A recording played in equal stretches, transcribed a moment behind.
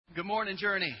Good morning,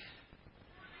 Journey.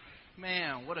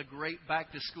 Man, what a great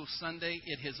back to school Sunday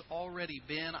it has already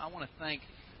been. I want to thank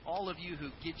all of you who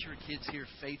get your kids here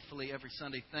faithfully every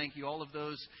Sunday. Thank you. All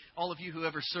of you who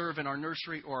ever serve in our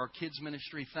nursery or our kids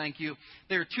ministry, thank you.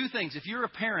 There are two things. If you're a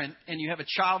parent and you have a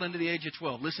child under the age of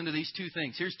 12, listen to these two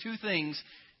things. Here's two things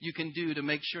you can do to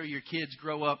make sure your kids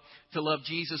grow up to love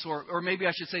Jesus, or maybe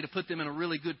I should say to put them in a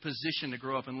really good position to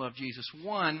grow up and love Jesus.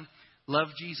 One, love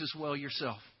Jesus well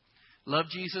yourself. Love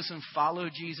Jesus and follow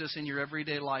Jesus in your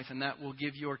everyday life, and that will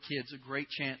give your kids a great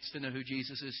chance to know who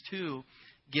Jesus is. Two,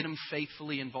 get them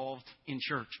faithfully involved in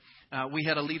church. We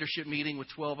had a leadership meeting with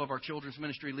 12 of our children's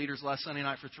ministry leaders last Sunday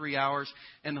night for 3 hours,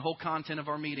 and the whole content of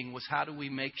our meeting was how do we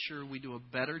make sure we do a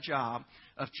better job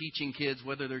of teaching kids,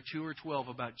 whether they're 2 or 12,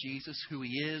 about Jesus, who He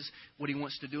is, what He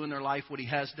wants to do in their life, what He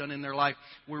has done in their life.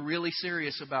 We're really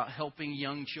serious about helping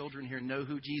young children here know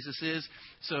who Jesus is.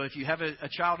 So if you have a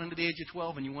child under the age of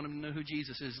 12 and you want them to know who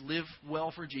Jesus is, live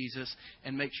well for Jesus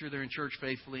and make sure they're in church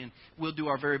faithfully. And we'll do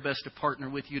our very best to partner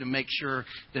with you to make sure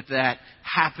that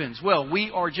happens. Well, we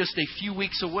are just a few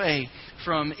weeks away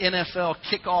from NFL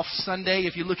Kickoff Sunday.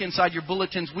 If you look inside your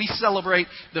bulletins, we celebrate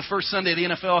the first Sunday of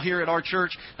the NFL here at our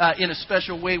church in a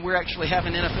special way. We're actually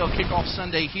having NFL Kickoff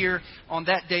Sunday here on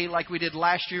that day like we did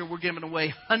last year. We're giving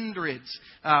away hundreds,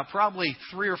 probably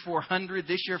 300 or 400,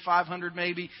 this year 500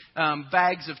 maybe,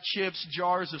 bags of chips,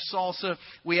 jars of salsa.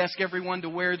 We ask everyone to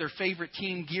wear their favorite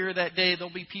team gear that day.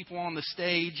 There'll be people on the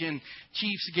stage in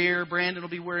Chiefs gear. Brandon will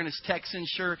be wearing his Texans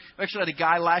shirt. We actually had a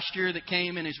guy last year that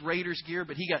came in his Raiders gear,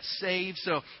 but he got saved,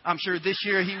 so I'm sure this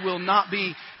year he will not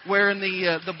be wearing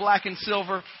the black and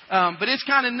silver. But it's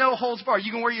kind of no holds barred.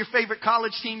 You can wear your favorite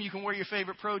college team, you can wear your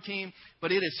favorite pro team,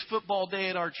 but it is football day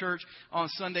at our church on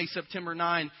Sunday, September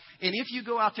 9. And if you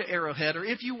go out to Arrowhead or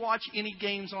if you watch any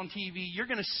games on TV, you're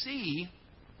going to see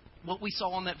what we saw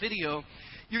on that video.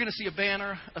 You're going to see a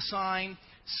banner, a sign,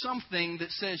 something that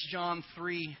says John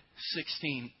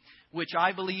 3:16. Which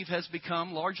I believe has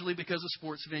become, largely because of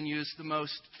sports venues, the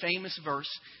most famous verse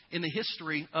in the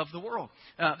history of the world.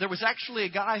 There was actually a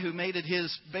guy who made it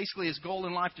his goal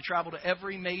in life to travel to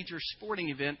every major sporting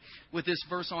event with this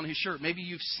verse on his shirt. Maybe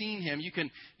you've seen him. You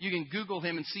can Google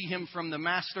him and see him from the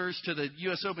Masters to the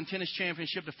U.S. Open Tennis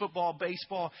Championship to football,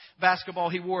 baseball, basketball.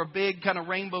 He wore a big kind of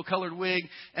rainbow-colored wig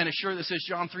and a shirt that says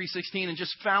John 3:16 and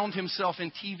just found himself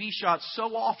in TV shots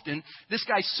so often. This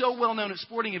guy's so well-known at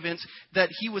sporting events that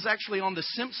he was actually on The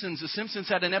Simpsons. The Simpsons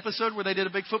had an episode where they did a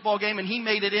big football game, and he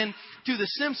made it into The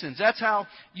Simpsons. That's how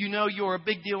you know you're a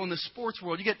big deal in the sports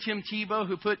world. You get Tim Tebow,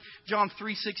 who put John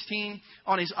 3:16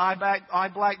 on his eye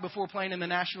black before playing in the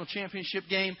national championship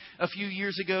game a few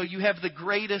years ago. You have the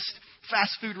greatest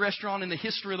fast food restaurant in the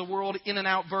history of the world,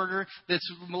 In-N-Out Burger,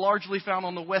 that's largely found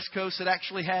on the West Coast. That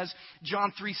actually has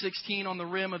John 3:16 on the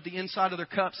rim of the inside of their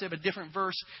cups. They have a different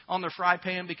verse on their fry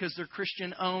pan because they're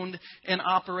Christian owned and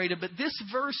operated. But this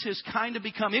verse has kind of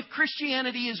become, if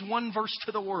Christianity is one verse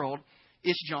to the world,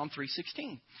 it's John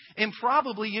 3:16. And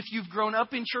probably if you've grown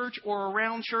up in church or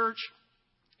around church,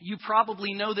 you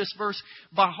probably know this verse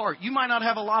by heart. You might not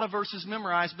have a lot of verses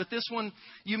memorized, but this one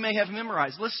you may have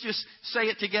memorized. Let's just say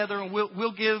it together, and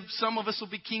we'll give, some of us will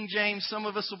be King James, some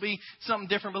of us will be something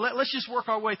different, but let's just work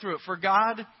our way through it. For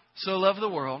God so loved the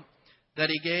world that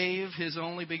He gave His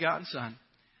only begotten Son,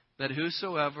 that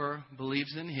whosoever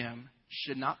believes in Him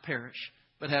should not perish,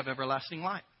 but have everlasting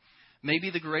life.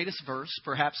 Maybe the greatest verse,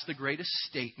 perhaps the greatest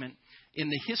statement in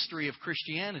the history of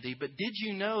Christianity. But did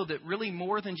you know that really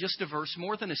more than just a verse,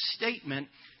 more than a statement,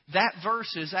 that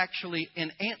verse is actually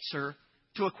an answer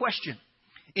to a question?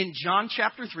 In John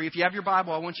chapter 3, if you have your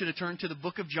Bible, I want you to turn to the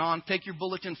book of John. Take your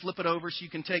bulletin, flip it over so you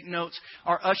can take notes.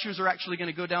 Our ushers are actually going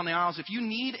to go down the aisles. If you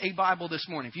need a Bible this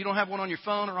morning, if you don't have one on your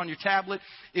phone or on your tablet,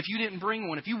 if you didn't bring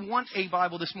one, if you want a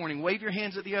Bible this morning, wave your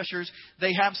hands at the ushers.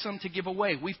 They have some to give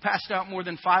away. We've passed out more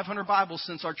than 500 Bibles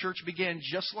since our church began,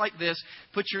 just like this.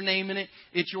 Put your name in it.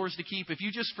 It's yours to keep. If you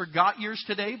just forgot yours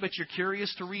today, but you're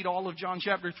curious to read all of John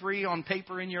chapter 3 on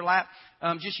paper in your lap,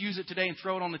 just use it today and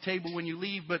throw it on the table when you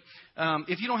leave. But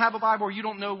if you don't have a Bible or you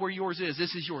don't know where yours is,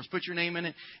 this is yours. Put your name in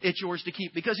it. It's yours to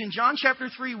keep. Because in John chapter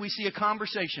 3, we see a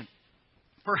conversation,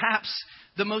 perhaps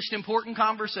the most important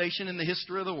conversation in the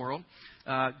history of the world,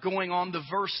 going on, the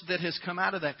verse that has come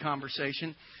out of that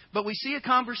conversation. But we see a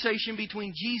conversation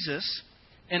between Jesus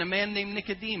and a man named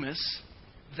Nicodemus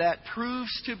that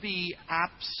proves to be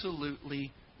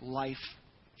absolutely life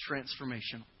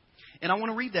transformational. And I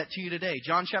want to read that to you today.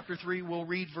 John chapter 3, we'll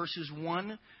read verses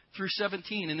 1 through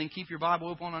 17, and then keep your Bible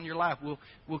open on your lap.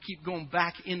 We'll keep going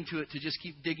back into it to just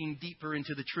keep digging deeper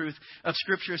into the truth of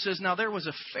Scripture. It says, "Now there was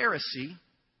a Pharisee,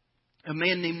 a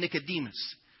man named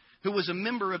Nicodemus, who was a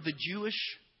member of the Jewish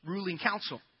ruling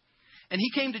council. And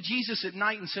he came to Jesus at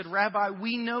night and said, Rabbi,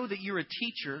 we know that you're a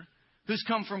teacher who's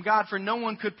come from God, for no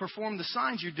one could perform the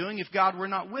signs you're doing if God were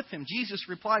not with him. Jesus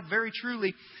replied, very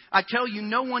truly, I tell you,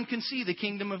 no one can see the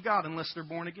kingdom of God unless they're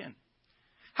born again.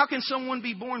 How can someone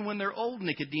be born when they're old?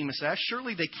 Nicodemus asked.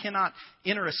 Surely they cannot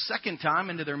enter a second time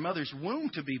into their mother's womb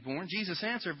to be born. Jesus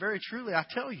answered, very truly, I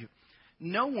tell you,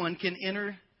 no one can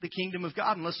enter the kingdom of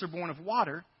God unless they're born of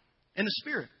water and the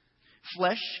Spirit.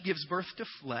 Flesh gives birth to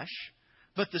flesh,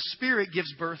 but the Spirit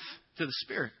gives birth to the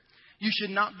Spirit. You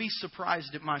should not be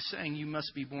surprised at my saying you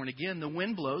must be born again. The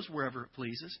wind blows wherever it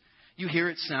pleases. You hear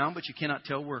its sound, but you cannot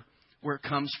tell where it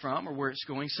comes from or where it's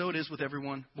going. So it is with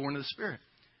everyone born of the Spirit.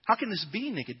 How can this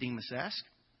be? Nicodemus asked.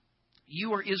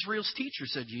 You are Israel's teacher,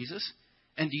 said Jesus.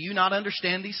 And do you not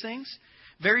understand these things?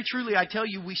 Very truly, I tell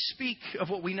you, we speak of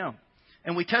what we know,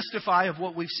 and we testify of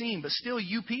what we've seen. But still,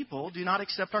 you people do not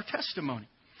accept our testimony.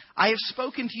 I have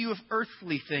spoken to you of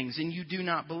earthly things, and you do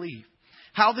not believe.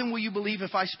 How then will you believe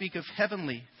if I speak of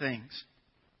heavenly things?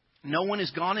 No one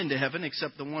has gone into heaven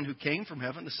except the one who came from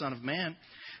heaven, the Son of Man.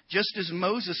 Just as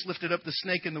Moses lifted up the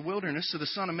snake in the wilderness, so the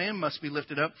Son of Man must be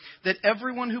lifted up, that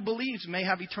everyone who believes may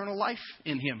have eternal life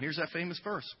in him. Here's that famous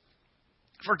verse.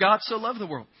 For God so loved the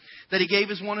world that he gave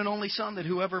his one and only Son, that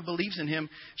whoever believes in him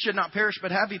should not perish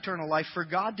but have eternal life. For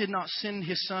God did not send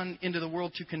his Son into the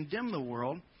world to condemn the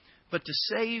world, but to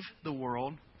save the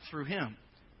world through him.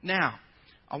 Now,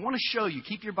 I want to show you,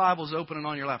 keep your Bibles open and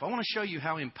on your lap. I want to show you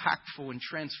how impactful and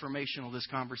transformational this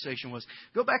conversation was.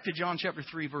 Go back to John chapter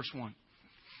 3, verse 1.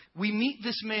 We meet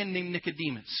this man named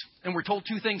Nicodemus, and we're told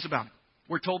two things about him.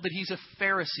 We're told that he's a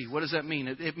Pharisee. What does that mean?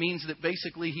 It means that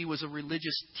basically he was a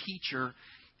religious teacher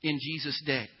in Jesus'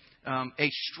 day. A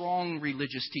strong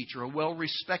religious teacher, a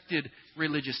well-respected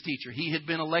religious teacher. He had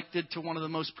been elected to one of the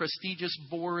most prestigious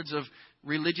boards of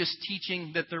religious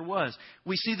teaching that there was.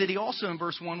 We see that he also, in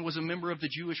verse 1, was a member of the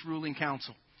Jewish ruling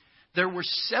council. There were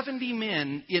 70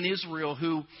 men in Israel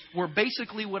who were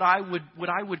basically what I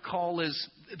would call as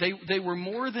they were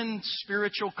more than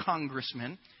spiritual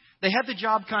congressmen. They had the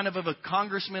job kind of a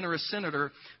congressman or a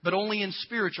senator, but only in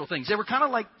spiritual things. They were kind of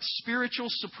like spiritual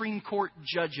Supreme Court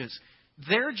judges.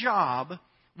 Their job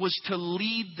was to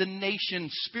lead the nation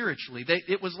spiritually.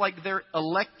 It was like their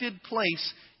elected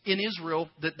place in Israel,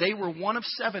 that they were one of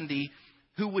 70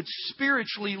 who would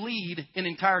spiritually lead an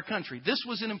entire country. This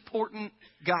was an important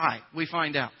guy, we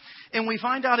find out. And we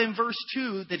find out in verse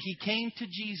 2 that he came to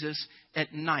Jesus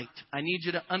at night. I need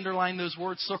you to underline those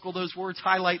words, circle those words,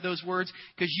 highlight those words,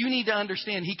 because you need to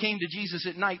understand he came to Jesus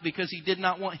at night because he did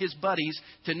not want his buddies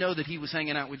to know that he was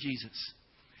hanging out with Jesus.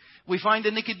 We find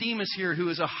a Nicodemus here who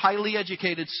is a highly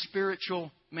educated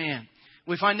spiritual man.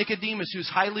 We find Nicodemus who's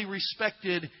highly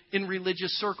respected in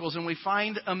religious circles. And we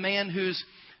find a man who's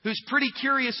pretty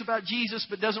curious about Jesus,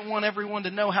 but doesn't want everyone to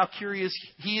know how curious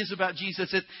he is about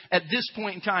Jesus at this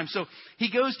point in time. So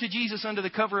he goes to Jesus under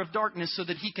the cover of darkness so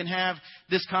that he can have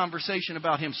this conversation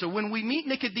about him. So when we meet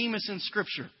Nicodemus in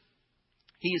Scripture,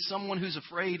 he is someone who's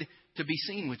afraid to be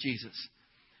seen with Jesus.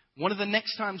 One of the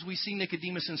next times we see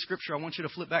Nicodemus in Scripture, I want you to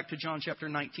flip back to John chapter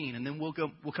 19, and then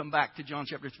we'll come back to John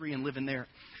chapter 3 and live in there.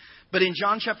 But in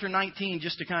John chapter 19,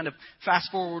 just to kind of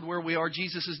fast forward where we are,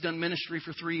 Jesus has done ministry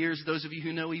for 3 years. Those of you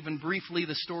who know even briefly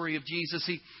the story of Jesus,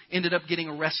 he ended up getting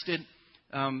arrested.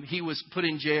 He was put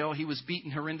in jail. He was beaten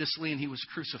horrendously, and he was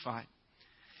crucified.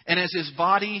 And as his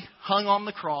body hung on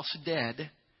the cross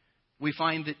dead, we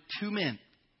find that 2 men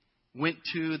went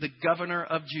to the governor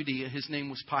of Judea. His name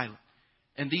was Pilate.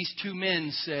 And these 2 men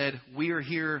said, we are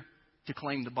here to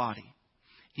claim the body.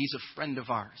 He's a friend of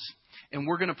ours. And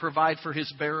we're going to provide for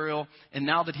his burial. And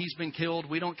now that he's been killed,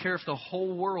 we don't care if the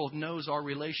whole world knows our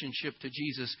relationship to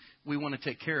Jesus. We want to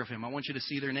take care of him. I want you to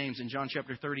see their names. In John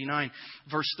chapter 39,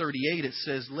 verse 38, it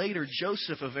says, later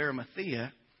Joseph of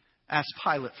Arimathea asked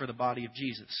Pilate for the body of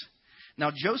Jesus.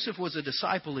 Now Joseph was a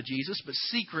disciple of Jesus, but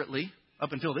secretly,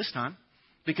 up until this time,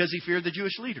 because he feared the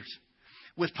Jewish leaders.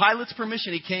 With Pilate's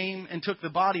permission, he came and took the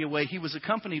body away. He was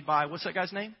accompanied by, what's that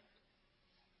guy's name?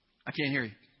 I can't hear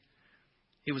you.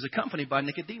 He was accompanied by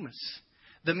Nicodemus,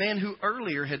 the man who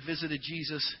earlier had visited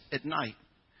Jesus at night.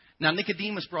 Now,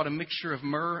 Nicodemus brought a mixture of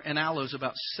myrrh and aloes,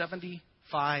 about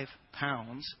 75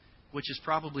 pounds, which is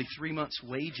probably 3 months'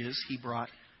 wages he brought.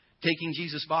 Taking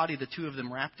Jesus' body, the 2 of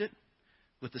them wrapped it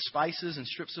with the spices and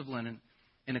strips of linen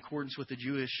in accordance with the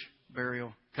Jewish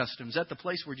burial customs. At the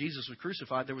place where Jesus was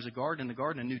crucified, there was a garden in the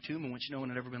garden, a new tomb in which no one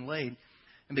had ever been laid.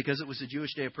 And because it was the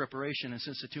Jewish day of preparation, and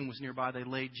since the tomb was nearby, they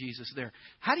laid Jesus there.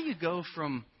 How do you go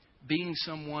from being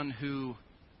someone who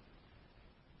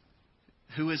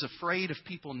is afraid of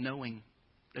people knowing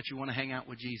that you want to hang out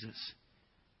with Jesus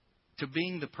to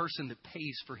being the person that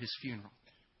pays for his funeral?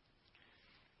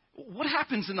 What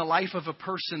happens in the life of a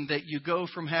person that you go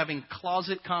from having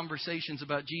closet conversations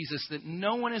about Jesus that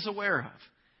no one is aware of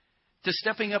to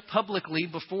stepping up publicly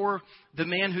before the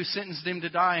man who sentenced him to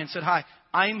die and said, "Hi,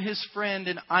 I'm his friend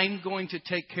and I'm going to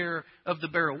take care of the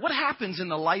barrel"? What happens in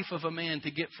the life of a man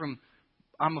to get from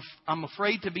I'm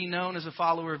afraid to be known as a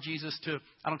follower of Jesus to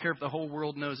I don't care if the whole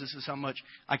world knows this is how much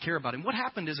I care about him? What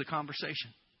happened is a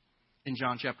conversation in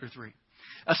John chapter 3.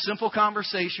 A simple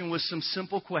conversation with some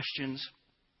simple questions,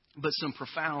 but some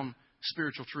profound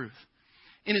spiritual truth.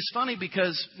 And it's funny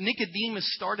because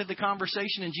Nicodemus started the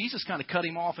conversation and Jesus kind of cut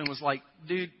him off and was like,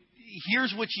 "Dude,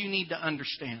 here's what you need to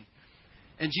understand."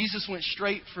 And Jesus went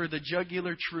straight for the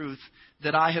jugular truth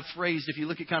that I have phrased. If you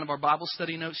look at kind of our Bible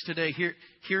study notes today,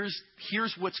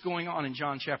 here's what's going on in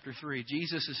John chapter 3.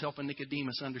 Jesus is helping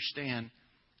Nicodemus understand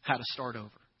how to start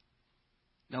over.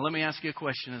 Now, let me ask you a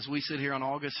question. As we sit here on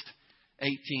August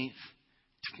 18th,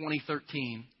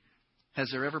 2013, has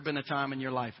there ever been a time in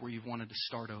your life where you've wanted to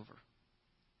start over?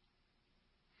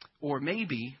 Or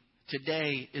maybe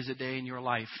today is a day in your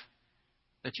life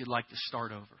that you'd like to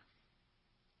start over.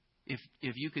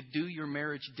 If you could do your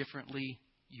marriage differently,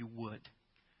 you would.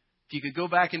 If you could go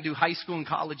back and do high school and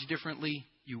college differently,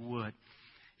 you would.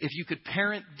 If you could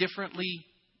parent differently,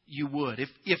 you would.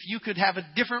 If you could have a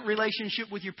different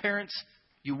relationship with your parents,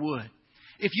 you would.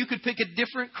 If you could pick a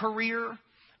different career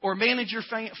or manage your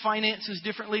finances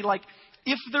differently, like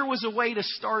if there was a way to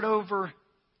start over,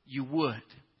 you would,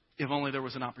 if only there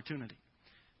was an opportunity.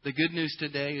 The good news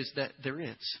today is that there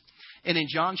is. And in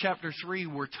John chapter 3,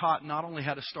 we're taught not only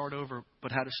how to start over,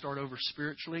 but how to start over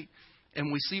spiritually.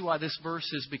 And we see why this verse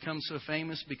has become so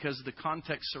famous, because the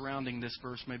context surrounding this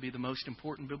verse may be the most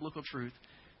important biblical truth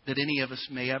that any of us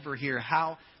may ever hear.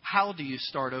 How do you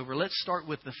start over? Let's start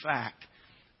with the fact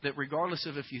that regardless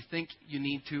of if you think you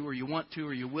need to or you want to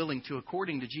or you're willing to,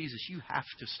 according to Jesus, you have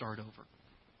to start over.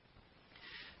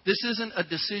 This isn't a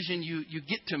decision you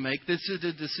get to make. This is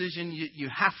a decision you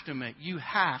have to make. You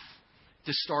have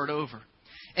to start over.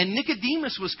 And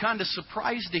Nicodemus was kind of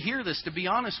surprised to hear this, to be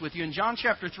honest with you. In John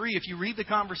chapter 3, if you read the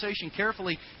conversation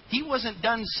carefully, he wasn't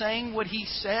done saying what he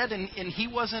said, and he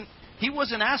wasn't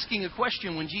asking a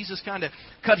question when Jesus kind of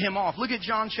cut him off. Look at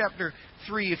John chapter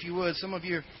 3, if you would. Some of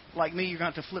you, like me, you're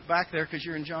going to have to flip back there because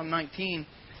you're in John 19.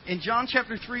 In John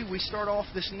chapter 3, we start off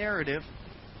this narrative.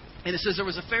 And it says, there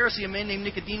was a Pharisee, a man named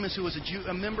Nicodemus, who was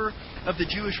a member of the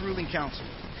Jewish ruling council.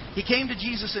 He came to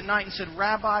Jesus at night and said,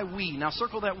 "Rabbi, we." Now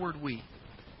circle that word "we."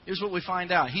 Here's what we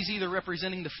find out. He's either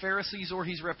representing the Pharisees or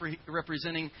he's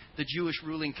representing the Jewish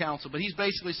ruling council. But he's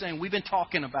basically saying, we've been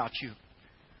talking about you.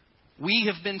 We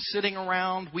have been sitting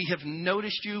around. We have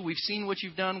noticed you. We've seen what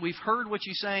you've done. We've heard what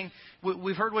you're saying.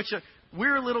 We've heard what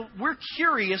we're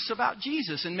curious about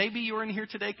Jesus. And maybe you're in here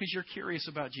today because you're curious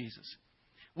about Jesus.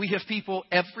 We have people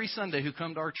every Sunday who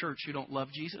come to our church who don't love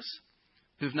Jesus,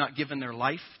 who've not given their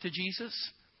life to Jesus.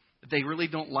 They really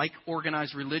don't like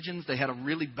organized religions. They had a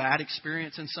really bad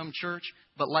experience in some church.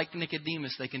 But like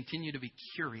Nicodemus, they continue to be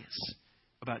curious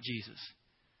about Jesus.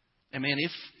 And man,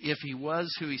 if he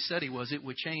was who he said he was, it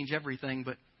would change everything.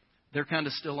 But they're kind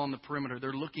of still on the perimeter.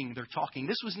 They're looking, they're talking.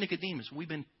 This was Nicodemus. We've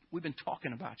been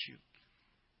talking about you.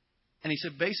 And he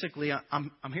said, basically,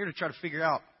 I'm here to try to figure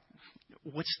out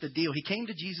what's the deal. He came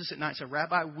to Jesus at night and said,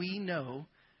 "Rabbi, we know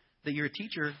that you're a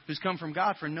teacher who's come from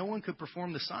God, for no one could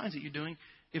perform the signs that you're doing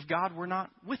if God were not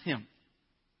with him."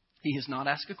 He has not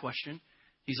asked a question.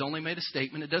 He's only made a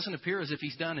statement. It doesn't appear as if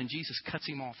he's done. And Jesus cuts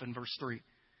him off in verse 3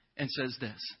 and says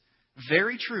this: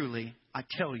 "Very truly, I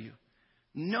tell you,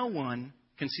 no one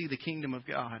can see the kingdom of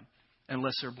God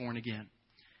unless they're born again."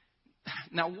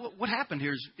 Now, what happened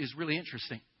here is really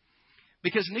interesting.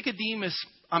 Because Nicodemus,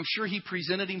 I'm sure he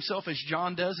presented himself as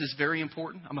John does, is very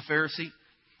important. I'm a Pharisee.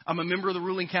 I'm a member of the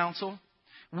ruling council.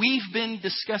 We've been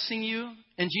discussing you.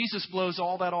 And Jesus blows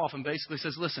all that off and basically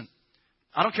says, listen,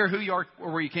 I don't care who you are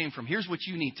or where you came from. Here's what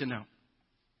you need to know.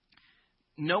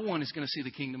 No one is going to see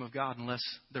the kingdom of God unless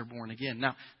they're born again.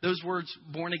 Now, those words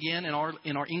born again, in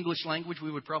our English language,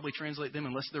 we would probably translate them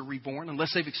unless they're reborn,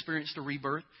 unless they've experienced a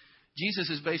rebirth. Jesus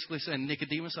is basically saying,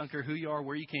 Nicodemus, I don't care who you are,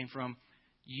 where you came from.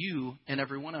 You and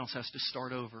everyone else has to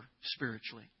start over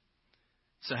spiritually.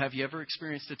 So have you ever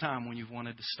experienced a time when you've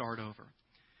wanted to start over?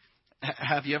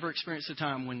 Have you ever experienced a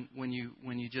time when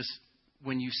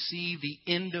you see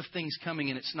the end of things coming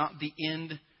and it's not the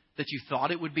end that you thought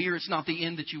it would be, or it's not the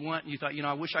end that you want, and you thought,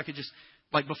 I wish I could just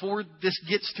Like before this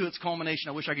gets to its culmination,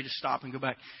 I wish I could just stop and go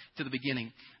back to the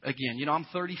beginning again. You know, I'm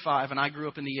 35 and I grew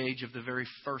up in the age of the very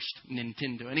first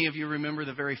Nintendo. Any of you remember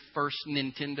the very first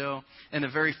Nintendo and the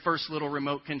very first little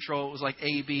remote control? It was like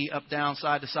A, B, up, down,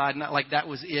 side to side. Not like that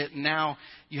was it. Now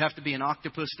you have to be an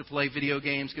octopus to play video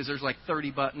games because there's like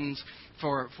 30 buttons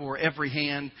for every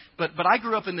hand. But I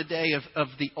grew up in the day of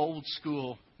the old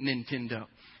school Nintendo.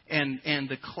 And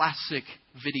the classic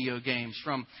video games,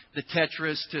 from the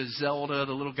Tetris to Zelda,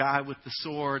 the little guy with the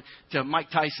sword, to Mike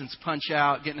Tyson's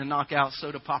Punch-Out, getting to knock out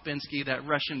Soda Popinski, that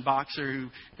Russian boxer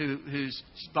whose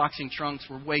boxing trunks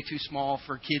were way too small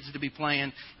for kids to be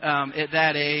playing at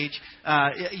that age.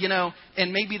 You know,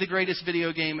 and maybe the greatest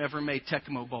video game ever made,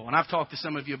 Tecmo Bowl. And I've talked to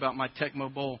some of you about my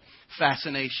Tecmo Bowl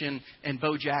fascination, and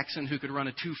Bo Jackson, who could run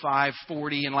a 2.5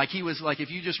 40, and like he was like, if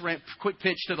you just ran quick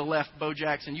pitch to the left, Bo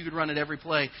Jackson, you could run it every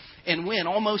play and win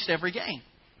almost every game.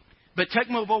 But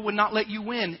Tecmo Bowl would not let you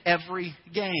win every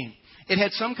game. It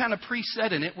had some kind of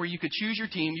preset in it where you could choose your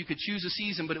team, you could choose a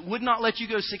season, but it would not let you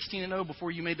go 16-0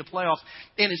 before you made the playoffs.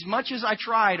 And as much as I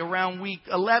tried around week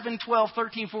 11, 12,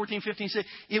 13, 14, 15,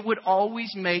 16, it would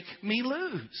always make me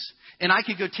lose. And I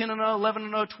could go 10-0,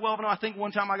 11-0, 12-0. I think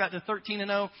one time I got to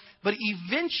 13-0. But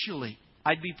eventually,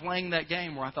 I'd be playing that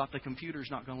game where I thought the computer's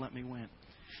not going to let me win.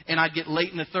 And I'd get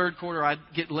late in the third quarter. I'd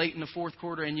get late in the fourth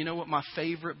quarter. And you know what my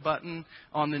favorite button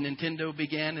on the Nintendo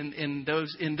began? In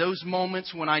those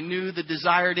moments when I knew the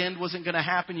desired end wasn't going to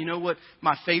happen, you know what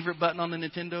my favorite button on the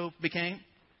Nintendo became?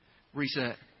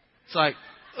 Reset. It's like,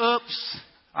 oops,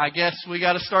 I guess we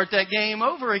got to start that game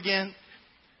over again.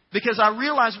 Because I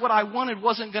realized what I wanted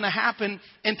wasn't going to happen.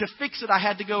 And to fix it, I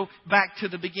had to go back to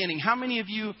the beginning. How many of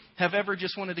you have ever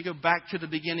just wanted to go back to the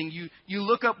beginning? You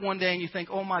look up one day and you think,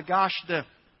 oh my gosh,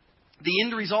 the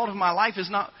end result of my life is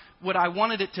not what I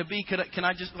wanted it to be. Can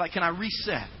I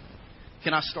reset?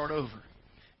 Can I start over?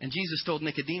 And Jesus told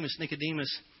Nicodemus,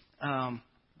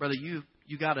 brother,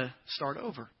 you got to start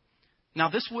over. Now,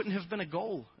 this wouldn't have been a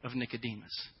goal of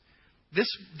Nicodemus.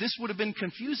 This would have been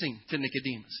confusing to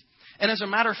Nicodemus. And as a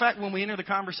matter of fact, when we enter the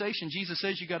conversation, Jesus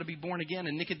says you got to be born again.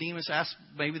 And Nicodemus asked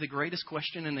maybe the greatest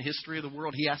question in the history of the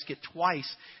world. He asked it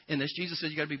twice in this. Jesus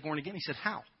said you got to be born again. He said,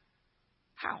 how?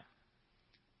 How?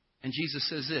 And Jesus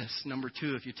says this, number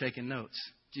 2, if you're taking notes.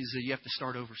 Jesus said you have to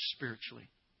start over spiritually.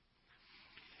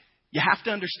 You have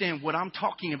to understand what I'm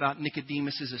talking about,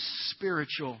 Nicodemus, is a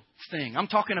spiritual thing. I'm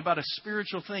talking about a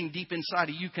spiritual thing deep inside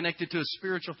of you, connected to a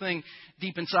spiritual thing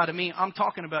deep inside of me. I'm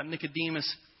talking about,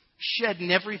 Nicodemus,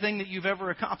 shedding everything that you've ever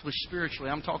accomplished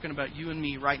spiritually. I'm talking about you and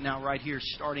me right now, right here,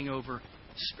 starting over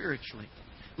spiritually.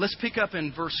 Let's pick up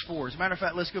in verse 4. As a matter of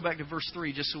fact, let's go back to verse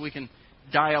 3 just so we can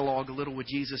dialogue a little with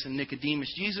Jesus and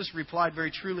Nicodemus. Jesus replied,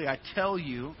 very truly, I tell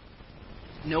you,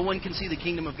 no one can see the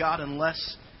kingdom of God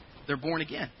unless they're born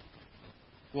again.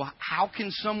 Well, how can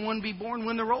someone be born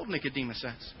when they're old, Nicodemus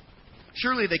says.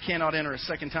 Surely they cannot enter a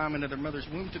second time into their mother's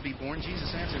womb to be born.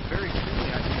 Jesus answered, very truly,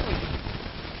 I tell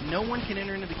you, no one can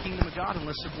enter into the kingdom of God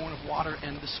unless they're born of water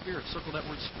and the Spirit. Circle that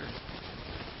word Spirit.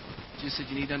 Jesus said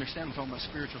you need to understand I'm talking about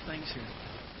spiritual things here.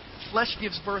 Flesh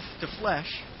gives birth to flesh,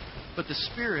 but the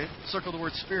Spirit, circle the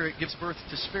word Spirit, gives birth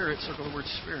to Spirit. Circle the word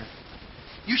Spirit.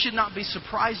 You should not be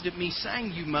surprised at me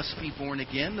saying you must be born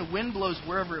again. The wind blows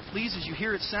wherever it pleases. You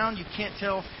hear its sound. You can't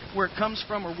tell where it comes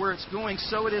from or where it's going.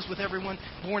 So it is with everyone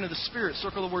born of the Spirit.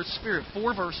 Circle the word Spirit.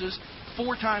 4 verses.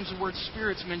 4 times the word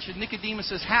Spirit's mentioned. Nicodemus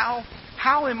says, how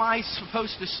am I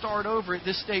supposed to start over at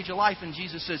this stage of life? And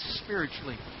Jesus says,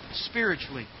 spiritually,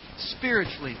 spiritually,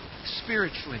 spiritually,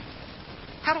 spiritually.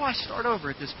 How do I start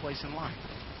over at this place in life?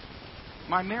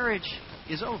 My marriage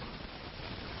is over.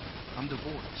 I'm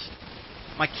divorced.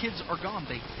 My kids are gone.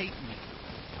 They hate me.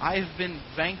 I have been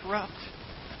bankrupt.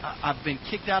 I've been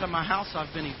kicked out of my house.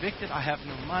 I've been evicted. I have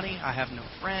no money. I have no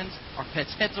friends. Our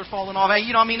pets' heads are falling off. Hey,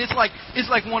 it's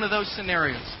like one of those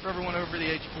scenarios. For everyone over the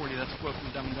age of 40, that's a quote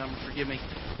from Dumb and Dumber. Forgive me.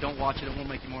 Don't watch it. It won't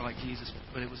make you more like Jesus.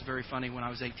 But it was very funny when I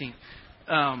was 18.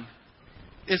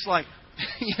 It's like,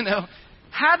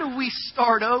 how do we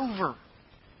start over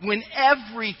when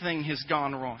everything has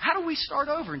gone wrong? How do we start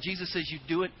over? And Jesus says you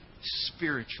do it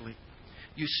spiritually.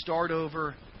 You start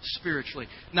over spiritually.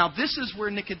 Now, this is where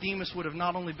Nicodemus would have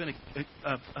not only been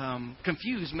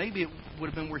confused, maybe it would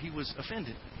have been where he was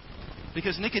offended.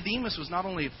 Because Nicodemus was not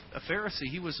only a Pharisee,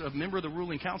 he was a member of the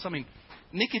ruling council. I mean,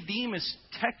 Nicodemus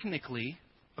technically,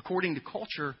 according to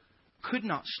culture, could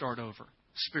not start over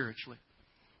spiritually.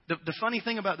 The funny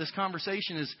thing about this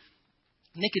conversation is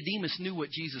Nicodemus knew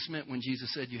what Jesus meant when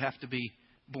Jesus said you have to be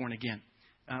born again.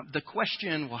 The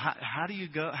question, well, how do you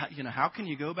go? How can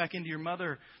you go back into your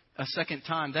mother a second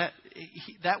time?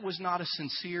 That was not a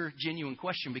sincere, genuine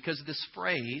question, because this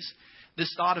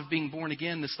This thought of being born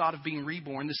again, this thought of being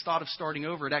reborn, this thought of starting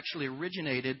over, it actually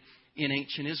originated in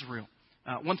ancient Israel.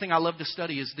 One thing I love to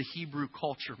study is the Hebrew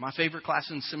culture. My favorite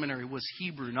class in seminary was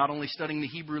Hebrew, not only studying the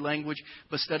Hebrew language,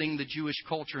 but studying the Jewish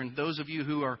culture. And those of you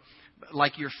who are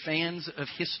like you're fans of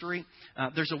history,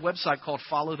 there's a website called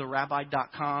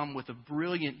followtherabbi.com with a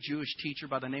brilliant Jewish teacher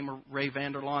by the name of Ray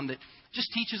Vander Laan that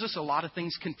just teaches us a lot of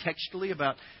things contextually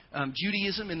about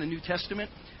Judaism in the New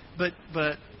Testament. But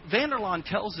Vander Laan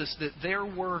tells us that there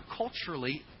were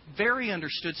culturally very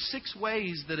understood 6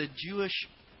 ways that a Jewish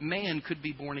man could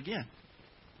be born again.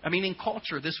 I mean, in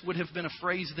culture, this would have been a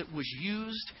phrase that was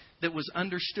used, that was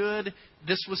understood.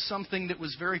 This was something that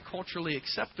was very culturally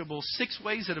acceptable. 6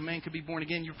 ways that a man could be born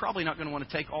again. You're probably not going to want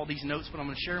to take all these notes, but I'm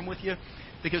going to share them with you.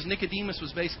 Because Nicodemus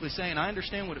was basically saying, I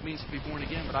understand what it means to be born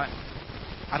again, but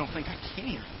I don't think I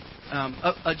can.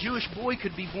 A Jewish boy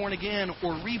could be born again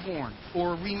or reborn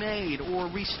or remade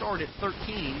or restart at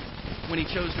 13 when he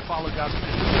chose to follow God's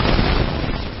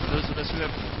command. Those of us who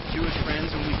have Jewish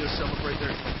friends and we go celebrate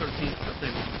their 13th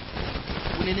birthday.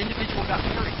 When an individual got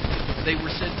married, they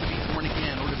were said to be born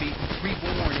again or to be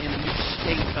reborn in a new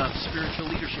state of spiritual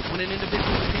leadership. When an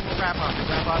individual became a rabbi, the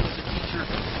rabbi was a teacher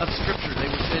of Scripture. They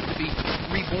were said to be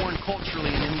reborn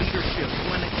culturally and in leadership.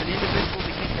 When an individual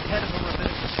became the head of a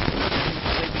rabbinical school,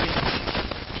 they began to teach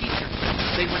teachers.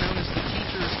 They were known as the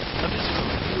teachers of Israel.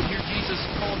 You would hear Jesus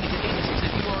call Nicodemus. He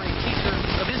said, "You are a teacher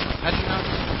of Israel. How do you not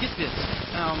get this?"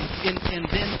 And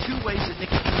then 2 ways that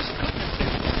Nicodemus couldn't have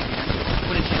been born again.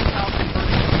 When a Gentile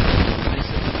converted, they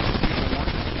said that he was reborn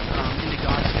into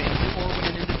God's family, or when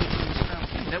an individual was found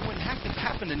king. That wouldn't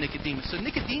happen to Nicodemus. So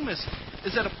Nicodemus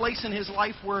is at a place in his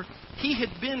life where he had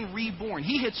been reborn.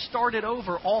 He had started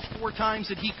over all 4 times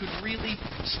that he could really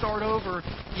start over.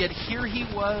 Yet here he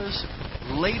was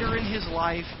later in his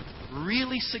life,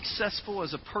 really successful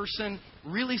as a person,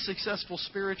 really successful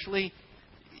spiritually.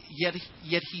 Yet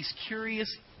he's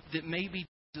curious that maybe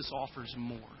Jesus offers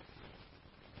more.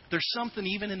 There's something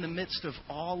even in the midst of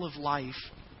all of life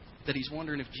that he's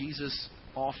wondering if Jesus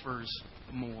offers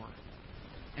more.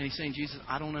 And he's saying, Jesus,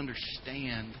 I don't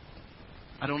understand.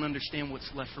 I don't understand what's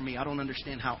left for me. I don't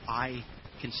understand how I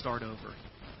can start over.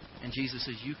 And Jesus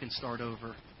says, you can start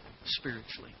over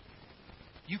spiritually.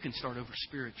 You can start over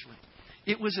spiritually.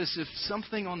 It was as if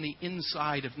something on the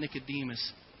inside of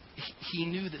Nicodemus, he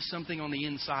knew that something on the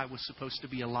inside was supposed to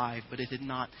be alive, but it had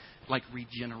not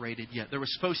regenerated yet. There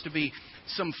was supposed to be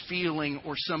some feeling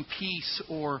or some peace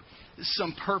or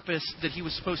some purpose that he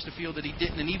was supposed to feel that he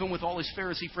didn't. And even with all his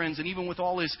Pharisee friends and even with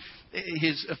all his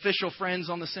official friends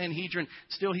on the Sanhedrin,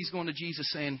 still he's going to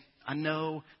Jesus saying, I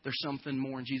know there's something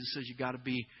more. And Jesus says, you've got to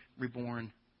be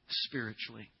reborn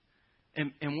spiritually.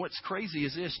 And what's crazy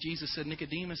is this. Jesus said,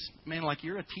 Nicodemus, man,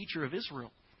 you're a teacher of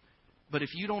Israel. But if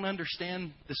you don't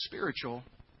understand the spiritual,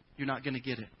 you're not going to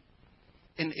get it.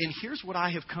 And here's what I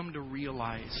have come to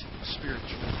realize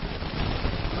spiritually.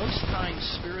 Most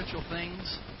times spiritual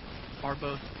things are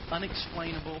both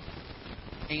unexplainable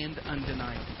and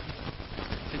undeniable.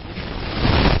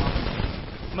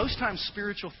 Most times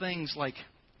spiritual things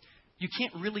you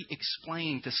can't really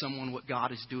explain to someone what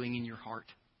God is doing in your heart.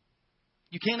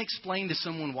 You can't explain to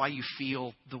someone why you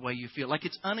feel the way you feel.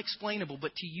 It's unexplainable,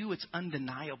 but to you it's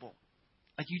undeniable.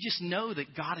 You just know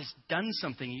that God has done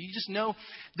something. You just know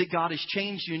that God has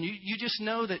changed you. And you just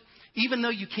know that even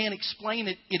though you can't explain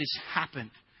it, it has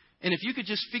happened. And if you could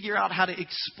just figure out how to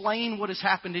explain what has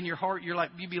happened in your heart,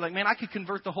 you'd be like, man, I could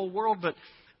convert the whole world, but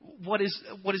what is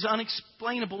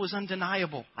unexplainable is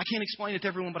undeniable. I can't explain it to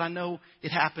everyone, but I know it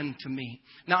happened to me.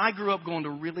 Now, I grew up going to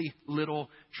really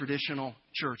little traditional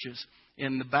churches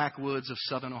in the backwoods of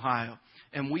Southern Ohio.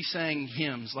 And we sang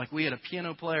hymns. We had a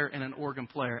piano player and an organ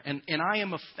player. And I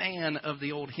am a fan of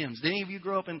the old hymns. Did any of you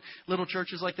grow up in little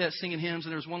churches like that singing hymns?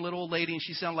 And there was one little old lady and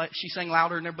she sang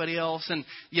louder than everybody else. And,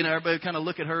 everybody would kind of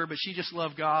look at her, but she just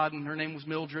loved God. And her name was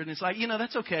Mildred. And it's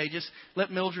that's okay. Just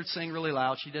let Mildred sing really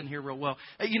loud. She doesn't hear real well.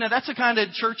 That's the kind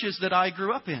of churches that I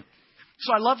grew up in.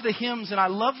 So I love the hymns and I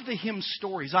love the hymn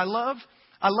stories. I love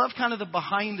kind of the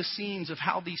behind the scenes of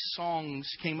how these songs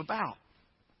came about.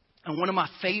 And one of my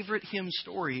favorite hymn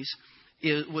stories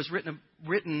was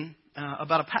written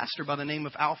about a pastor by the name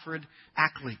of Alfred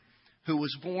Ackley, who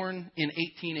was born in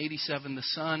 1887, the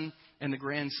son and the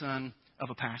grandson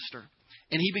of a pastor.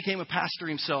 And he became a pastor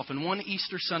himself. And one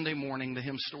Easter Sunday morning, the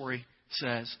hymn story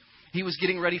says, he was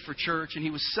getting ready for church and he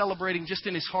was celebrating just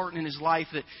in his heart and in his life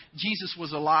that Jesus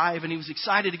was alive. And he was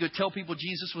excited to go tell people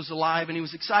Jesus was alive. And he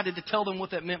was excited to tell them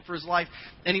what that meant for his life.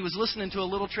 And he was listening to a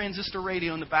little transistor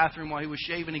radio in the bathroom while he was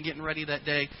shaving and getting ready that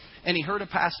day. And he heard a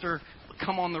pastor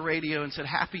come on the radio and said,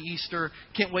 Happy Easter,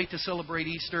 can't wait to celebrate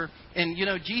Easter. And,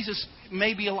 Jesus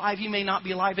may be alive, He may not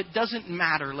be alive. It doesn't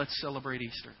matter. Let's celebrate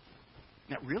Easter.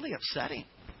 And that really upset him.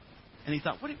 And he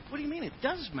thought, what do you mean it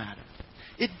does matter?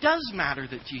 It does matter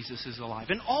that Jesus is alive.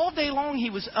 And all day long he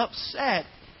was upset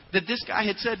that this guy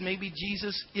had said maybe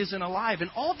Jesus isn't alive. And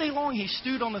all day long he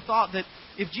stewed on the thought that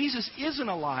if Jesus isn't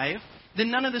alive, then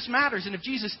none of this matters. And if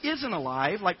Jesus isn't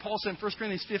alive, like Paul said in 1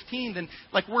 Corinthians 15, then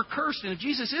like we're cursed. And if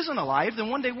Jesus isn't alive, then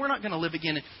one day we're not going to live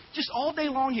again. And just all day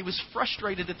long he was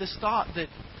frustrated at this thought that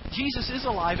Jesus is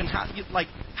alive. And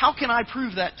how can I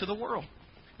prove that to the world?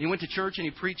 He went to church and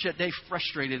he preached that day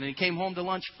frustrated. And he came home to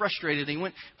lunch frustrated. And he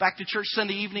went back to church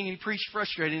Sunday evening and he preached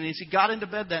frustrated. And as he got into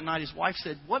bed that night, his wife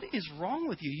said, what is wrong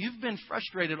with you? You've been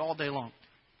frustrated all day long.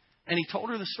 And he told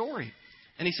her the story.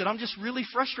 And he said, I'm just really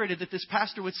frustrated that this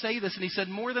pastor would say this. And he said,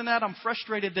 more than that, I'm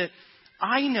frustrated that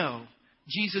I know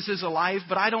Jesus is alive,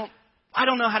 but I don't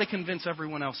know how to convince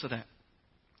everyone else of that.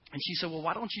 And she said, well,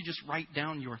 why don't you just write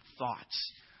down your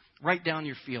thoughts? Write down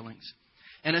your feelings.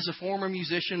 And as a former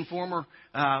musician, former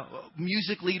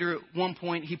music leader at one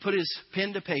point, he put his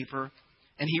pen to paper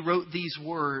and he wrote these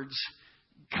words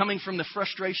coming from the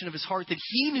frustration of his heart that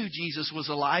he knew Jesus was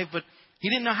alive, but he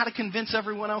didn't know how to convince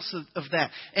everyone else of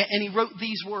that. And he wrote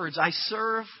these words, I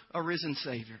serve a risen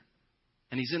Savior,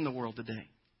 and He's in the world today.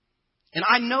 And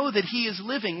I know that He is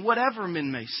living, whatever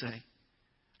men may say.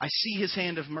 I see His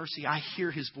hand of mercy. I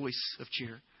hear His voice of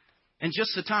cheer. And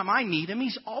just the time I need Him,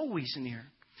 He's always near.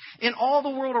 In all the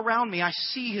world around me, I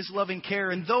see His loving care.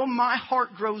 And though my heart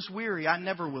grows weary, I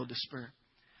never will despair.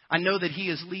 I know that He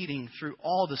is leading through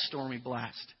all the stormy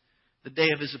blast. The day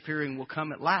of His appearing will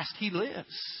come at last. He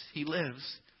lives. He lives.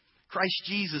 Christ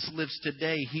Jesus lives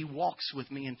today. He walks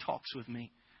with me and talks with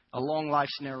me along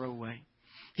life's narrow way.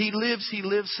 He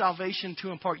lives salvation to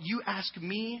impart. You ask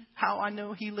me how I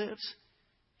know He lives?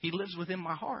 He lives within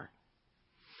my heart.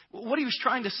 What he was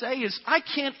trying to say is, I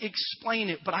can't explain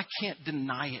it, but I can't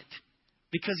deny it.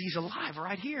 Because He's alive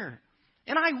right here.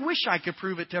 And I wish I could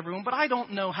prove it to everyone, but I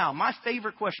don't know how. My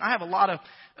favorite question, I have a lot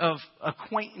of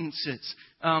acquaintances,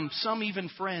 some even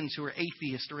friends who are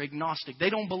atheist or agnostic.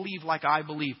 They don't believe like I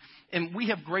believe. And we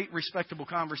have great, respectable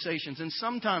conversations. And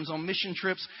sometimes on mission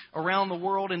trips around the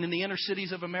world and in the inner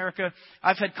cities of America,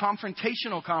 I've had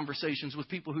confrontational conversations with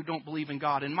people who don't believe in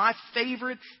God. And my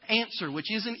favorite answer,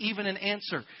 which isn't even an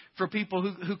answer for people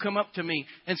who come up to me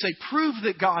and say, prove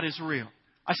that God is real.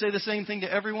 I say the same thing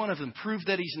to every one of them. Prove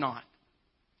that He's not.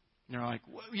 And they're like,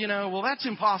 well, that's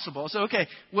impossible. So, okay,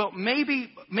 well, maybe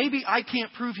I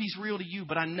can't prove He's real to you,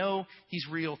 but I know He's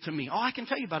real to me. All I can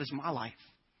tell you about is my life.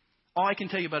 All I can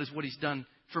tell you about is what He's done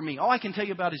for me. All I can tell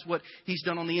you about is what He's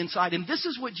done on the inside. And this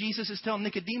is what Jesus is telling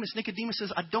Nicodemus. Nicodemus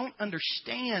says, I don't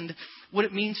understand what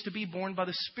it means to be born by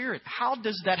the Spirit. How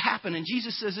does that happen? And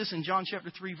Jesus says this in John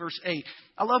chapter 3, verse 8.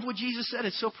 I love what Jesus said.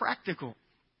 It's so practical.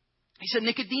 He said,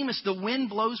 Nicodemus, the wind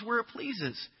blows where it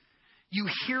pleases. You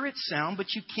hear its sound, but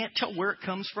you can't tell where it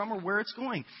comes from or where it's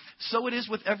going. So it is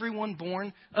with everyone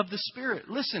born of the Spirit.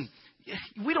 Listen,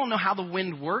 we don't know how the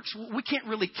wind works. We can't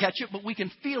really catch it, but we can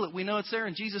feel it. We know it's there.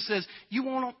 And Jesus says, you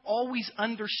won't always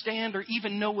understand or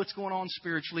even know what's going on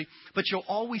spiritually, but you'll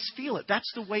always feel it.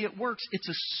 That's the way it works. It's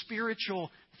a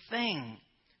spiritual thing.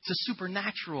 It's a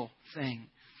supernatural thing.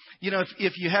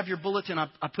 If you have your bulletin, I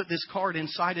put this card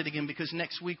inside it again because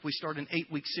next week we start an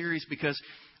 8-week series because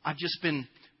I've just been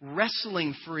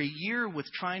wrestling for a year with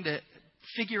trying to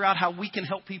figure out how we can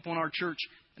help people in our church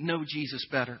know Jesus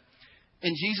better.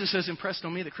 And Jesus has impressed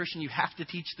on me that, Christian, you have to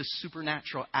teach the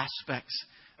supernatural aspects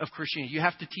of Christianity. You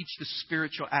have to teach the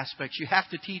spiritual aspects. You have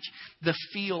to teach the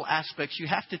feel aspects. You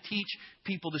have to teach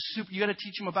people you got to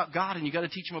teach them about God, and you got to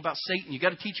teach them about Satan. You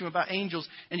got to teach them about angels,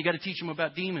 and you got to teach them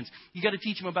about demons. You got to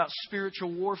teach them about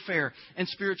spiritual warfare and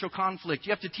spiritual conflict.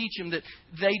 You have to teach them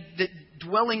that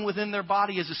dwelling within their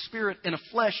body is a spirit and a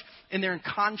flesh, and they're in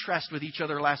contrast with each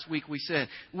other. Last week we said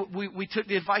we took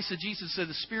the advice of Jesus. Said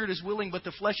the spirit is willing, but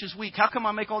the flesh is weak. How come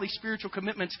I make all these spiritual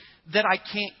commitments that I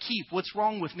can't keep? What's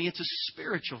wrong with me? It's a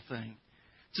spiritual thing.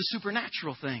 It's a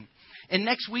supernatural thing. And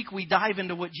next week we dive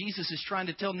into what Jesus is trying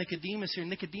to tell Nicodemus here.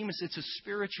 Nicodemus, it's a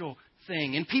spiritual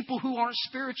thing. And people who aren't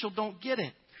spiritual don't get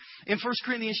it. In 1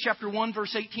 Corinthians chapter 1,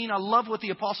 verse 18, I love what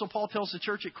the Apostle Paul tells the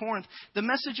church at Corinth. The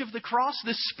message of the cross,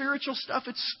 this spiritual stuff,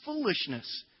 it's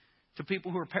foolishness to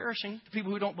people who are perishing, to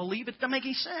people who don't believe it. It doesn't make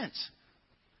any sense.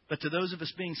 But to those of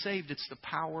us being saved, it's the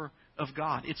power of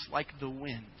God. It's like the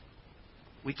wind.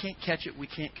 We can't catch it. We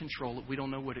can't control it. We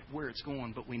don't know where it's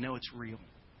going, but we know it's real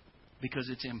because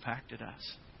it's impacted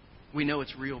us. We know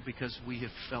it's real because we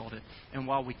have felt it. And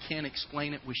while we can't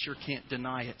explain it, we sure can't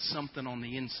deny it. Something on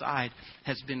the inside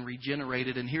has been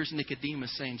regenerated. And here's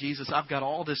Nicodemus saying, Jesus, I've got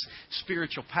all this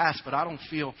spiritual past, but I don't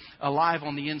feel alive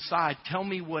on the inside. Tell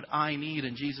me what I need.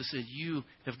 And Jesus said, you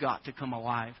have got to come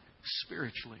alive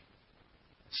spiritually.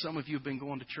 Some of you have been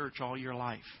going to church all your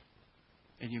life,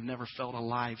 and you've never felt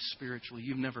alive spiritually.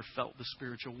 You've never felt the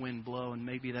spiritual wind blow, and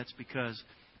maybe that's because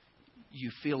you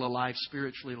feel alive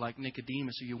spiritually like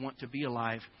Nicodemus, or you want to be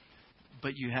alive,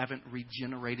 but you haven't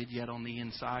regenerated yet on the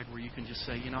inside where you can just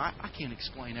say, I can't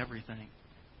explain everything,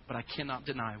 but I cannot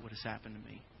deny what has happened to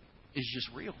me. It's just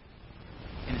real.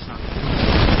 And it's not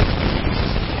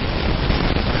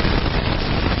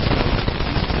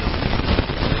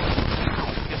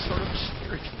get started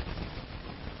spiritually.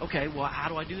 Okay, well, how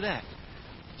do I do that?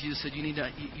 Jesus said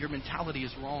your mentality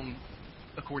is wrong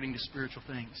according to spiritual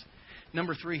things.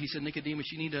 Number 3, he said,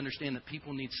 Nicodemus, you need to understand that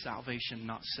people need salvation,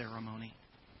 not ceremony.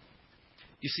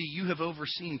 You see, you have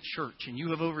overseen church, and you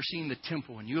have overseen the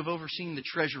temple, and you have overseen the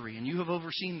treasury, and you have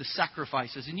overseen the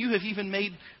sacrifices, and you have even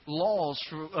made laws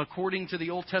according to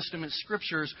the Old Testament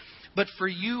scriptures. But for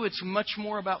you, it's much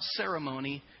more about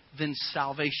ceremony than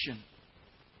salvation.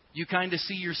 You kind of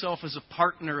see yourself as a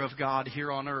partner of God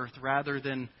here on earth rather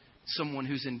than someone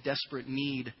who's in desperate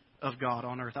need of God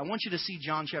on earth. I want you to see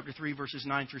John chapter 3, verses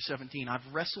 9 through 17. I've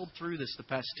wrestled through this the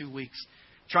past 2 weeks,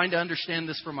 trying to understand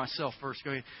this for myself first.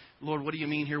 Going, Lord, what do you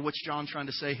mean here? What's John trying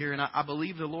to say here? And I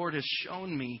believe the Lord has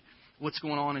shown me what's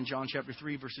going on in John chapter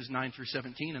 3, verses 9 through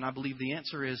 17. And I believe the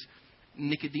answer is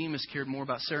Nicodemus cared more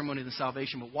about ceremony than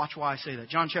salvation. But watch why I say that.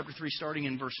 John chapter 3, starting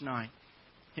in verse 9.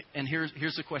 And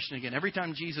here's the question again. Every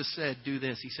time Jesus said, do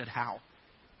this, he said, how?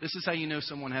 This is how you know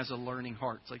someone has a learning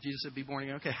heart. It's like Jesus said, be born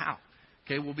again. Okay, how?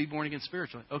 Okay, we'll be born again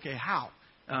spiritually. Okay, how?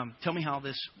 Tell me how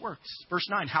this works. Verse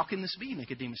 9, how can this be?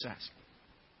 Nicodemus asked.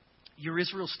 You're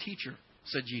Israel's teacher,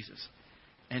 said Jesus.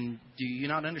 And do you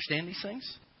not understand these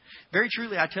things? Very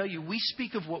truly, I tell you, we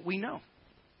speak of what we know.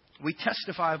 We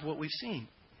testify of what we've seen.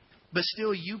 But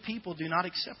still, you people do not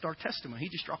accept our testimony. He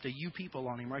just dropped a you people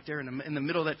on him right there in the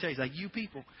middle of that text. Like, you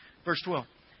people. Verse 12,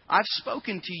 I've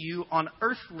spoken to you on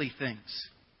earthly things,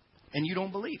 and you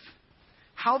don't believe.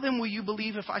 How then will you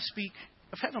believe if I speak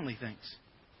of heavenly things?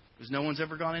 Because no one's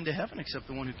ever gone into heaven except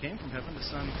the one who came from heaven, the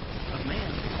Son of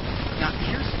Man. Now,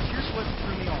 here's what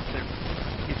threw me off there.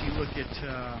 If you look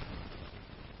at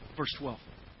verse 12.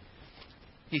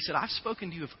 He said, I've spoken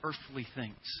to you of earthly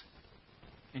things,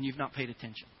 and you've not paid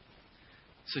attention.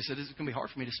 So he said, it's going to be hard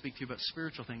for me to speak to you about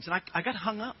spiritual things. And I got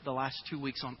hung up the last 2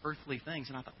 weeks on earthly things,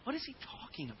 and I thought, what is he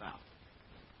talking about?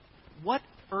 What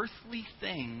earthly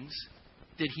things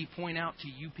did he point out to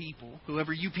you people,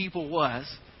 whoever you people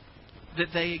was, that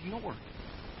they ignored?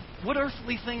 What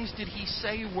earthly things did he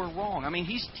say were wrong? I mean,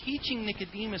 he's teaching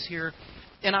Nicodemus here,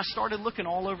 and I started looking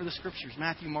all over the Scriptures,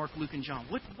 Matthew, Mark, Luke, and John.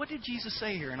 What did Jesus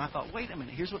say here? And I thought, wait a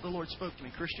minute, here's what the Lord spoke to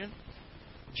me. Christian,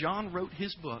 John wrote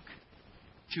his book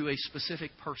to a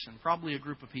specific person, probably a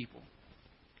group of people,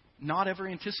 not ever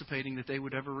anticipating that they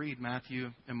would ever read Matthew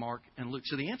and Mark and Luke.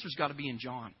 So the answer's got to be in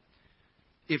John.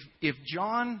 If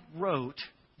John wrote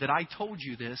that I told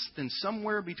you this, then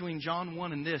somewhere between John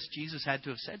 1 and this, Jesus had to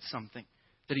have said something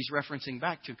that he's referencing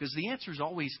back to. Because the answer is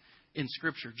always in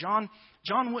Scripture. John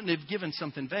wouldn't have given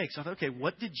something vague. So I thought, okay,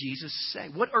 what did Jesus say?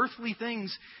 What earthly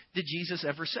things did Jesus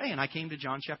ever say? And I came to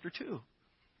John chapter 2.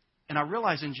 And I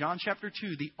realized in John chapter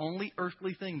 2, the only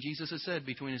earthly thing Jesus has said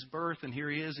between his birth and here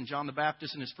he is and John the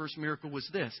Baptist and his first miracle was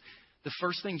this. The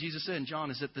first thing Jesus said in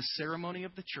John is that the ceremony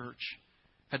of the church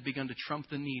had begun to trump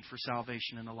the need for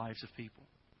salvation in the lives of people.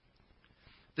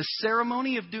 The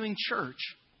ceremony of doing church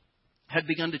had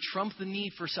begun to trump the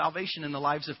need for salvation in the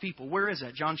lives of people. Where is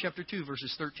that? John chapter 2,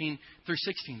 verses 13 through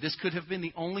 16. This could have been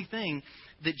the only thing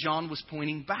that John was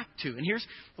pointing back to. And here's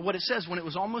what it says. When it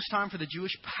was almost time for the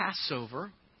Jewish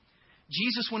Passover,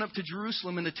 Jesus went up to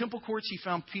Jerusalem. In the temple courts, he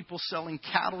found people selling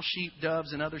cattle, sheep,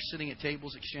 doves, and others sitting at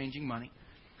tables exchanging money.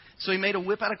 So he made a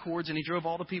whip out of cords, and he drove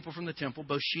all the people from the temple,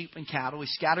 both sheep and cattle. He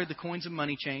scattered the coins of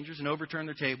money changers and overturned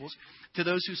their tables. To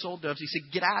those who sold doves, he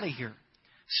said, get out of here.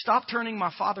 Stop turning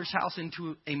my Father's house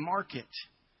into a market.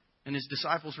 And his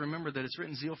disciples remembered that it's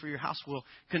written, zeal for your house will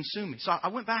consume me. So I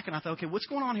went back and I thought, okay, what's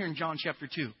going on here in John chapter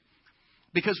 2?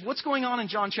 Because what's going on in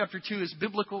John chapter 2 is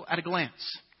biblical at a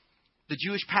glance. The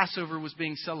Jewish Passover was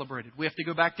being celebrated. We have to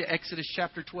go back to Exodus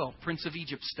chapter 12, Prince of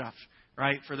Egypt stuff,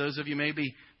 right? For those of you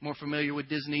maybe more familiar with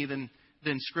Disney than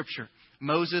than Scripture.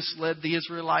 Moses led the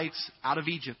Israelites out of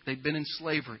Egypt. They'd been in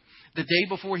slavery. The day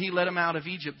before he led them out of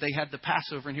Egypt, they had the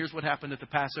Passover. And here's what happened at the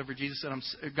Passover.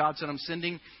 God said, I'm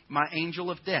sending my angel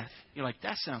of death. You're like,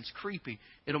 that sounds creepy.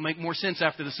 It'll make more sense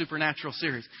after the supernatural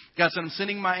series. God said, I'm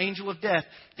sending my angel of death,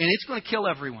 and it's going to kill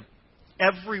everyone.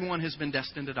 Everyone has been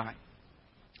destined to die,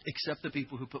 except the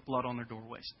people who put blood on their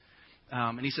doorways.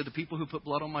 And he said, the people who put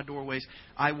blood on my doorways,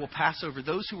 I will pass over.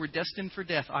 Those who were destined for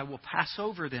death, I will pass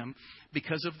over them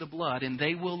because of the blood, and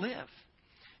they will live.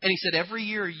 And he said, every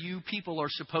year you people are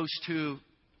supposed to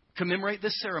commemorate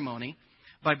this ceremony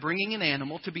by bringing an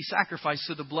animal to be sacrificed,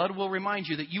 so the blood will remind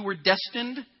you that you were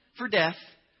destined for death,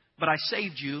 but I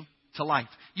saved you to life.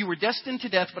 You were destined to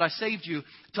death, but I saved you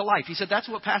to life. He said that's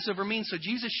what Passover means. So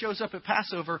Jesus shows up at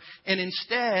Passover, and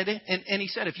instead, and he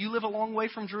said, if you live a long way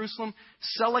from Jerusalem,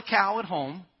 sell a cow at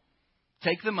home,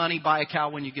 take the money, buy a cow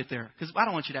when you get there. Because I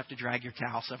don't want you to have to drag your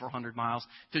cow several hundred miles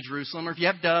to Jerusalem. Or if you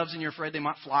have doves and you're afraid they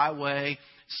might fly away,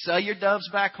 sell your doves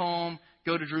back home,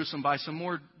 go to Jerusalem, buy some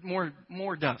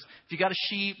more doves. If you got a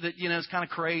sheep that, is kind of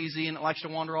crazy and it likes to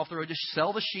wander off the road, just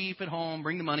sell the sheep at home,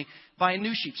 bring the money, buy a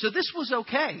new sheep. So this was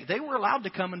okay. They were allowed to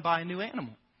come and buy a new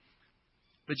animal.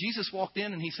 But Jesus walked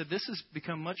in and he said, this has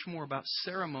become much more about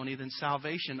ceremony than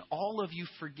salvation. All of you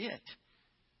forget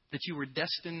that you were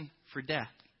destined for death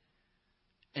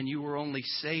and you were only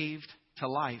saved to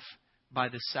life by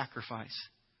this sacrifice.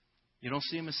 You don't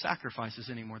see them as sacrifices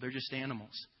anymore. They're just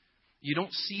animals. You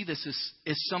don't see this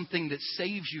as something that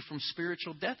saves you from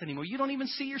spiritual death anymore. You don't even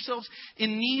see yourselves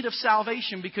in need of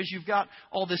salvation because you've got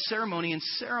all this ceremony, and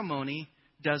ceremony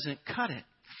doesn't cut it.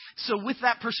 So with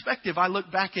that perspective, I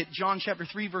look back at John chapter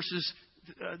 3,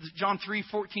 John 3:14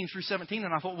 through 17,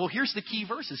 and I thought, well, here's the key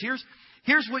verses.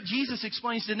 Here's what Jesus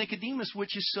explains to Nicodemus,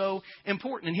 which is so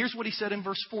important. And here's what he said in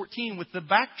verse 14, with the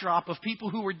backdrop of people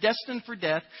who were destined for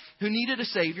death, who needed a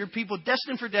Savior, people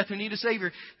destined for death who need a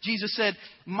Savior. Jesus said,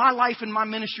 my life and my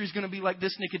ministry is going to be like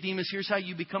this, Nicodemus. Here's how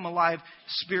you become alive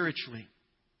spiritually.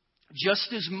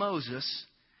 Just as Moses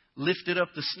lifted up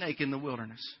the snake in the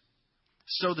wilderness,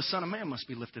 so the Son of Man must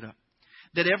be lifted up,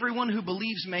 that everyone who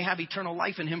believes may have eternal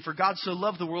life in him. For God so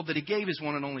loved the world that he gave his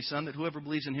one and only Son, that whoever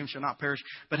believes in him shall not perish,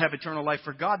 but have eternal life.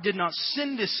 For God did not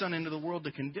send his Son into the world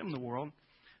to condemn the world,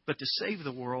 but to save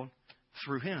the world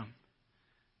through him.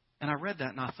 And I read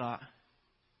that and I thought,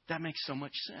 that makes so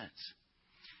much sense.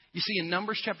 You see, in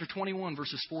Numbers chapter 21,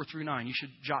 verses 4 through 9, you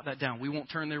should jot that down. We won't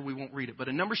turn there, we won't read it. But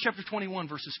in Numbers chapter 21,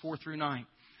 verses 4 through 9,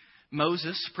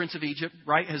 Moses, Prince of Egypt,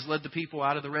 right, has led the people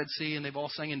out of the Red Sea, and they've all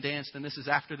sang and danced. And this is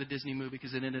after the Disney movie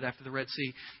because it ended after the Red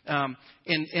Sea.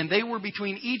 And they were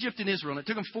between Egypt and Israel. And it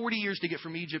took them 40 years to get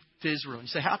from Egypt to Israel. And you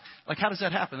say, how does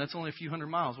that happen? That's only a few hundred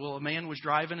miles. Well, a man was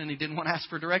driving and he didn't want to ask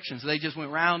for directions. They just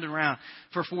went round and round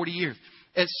for 40 years.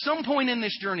 At some point in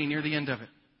this journey, near the end of it,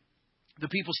 the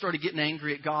people started getting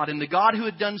angry at God. And the God who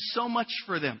had done so much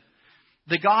for them,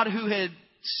 the God who had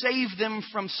saved them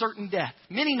from certain death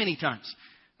many, many times,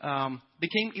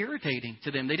 became irritating to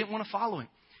them. They didn't want to follow him.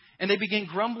 And they began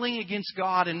grumbling against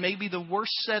God. And maybe the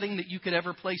worst setting that you could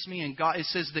ever place me in, God, it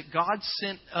says that God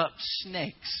sent up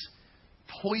snakes,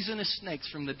 poisonous snakes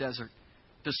from the desert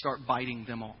to start biting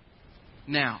them all.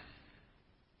 Now,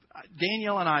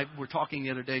 Danielle and I were talking the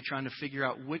other day trying to figure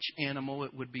out which animal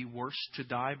it would be worse to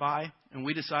die by. And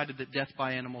we decided that death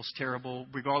by animal is terrible,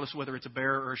 regardless of whether it's a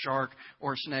bear or a shark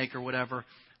or a snake or whatever.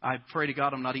 I pray to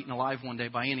God I'm not eaten alive one day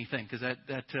by anything, because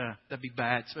that'd be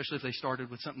bad, especially if they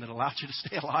started with something that allowed you to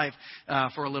stay alive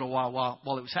for a little while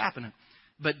it was happening.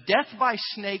 But death by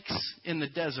snakes in the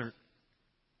desert,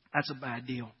 that's a bad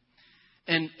deal.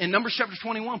 And in Numbers chapter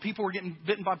 21, people were getting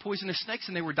bitten by poisonous snakes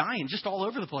and they were dying just all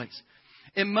over the place.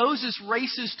 And Moses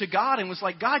races to God and was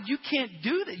like, God, you can't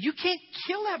do that. You can't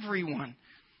kill everyone.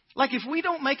 Like, if we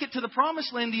don't make it to the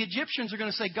promised land, the Egyptians are going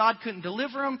to say God couldn't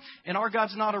deliver them, and our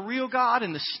God's not a real God,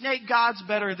 and the snake God's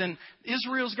better than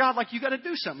Israel's God. Like, you got to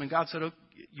do something. And God said, oh,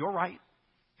 you're right.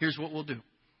 Here's what we'll do.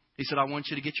 He said, I want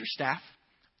you to get your staff,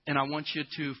 and I want you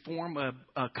to form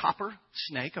a copper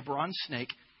snake, a bronze snake.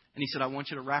 And he said, I want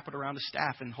you to wrap it around a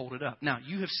staff and hold it up. Now,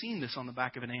 you have seen this on the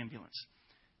back of an ambulance.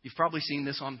 You've probably seen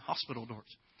this on hospital doors.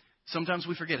 Sometimes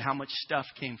we forget how much stuff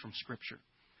came from Scripture.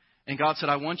 And God said,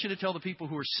 I want you to tell the people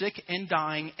who are sick and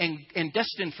dying and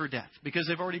destined for death, because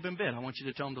they've already been bit. I want you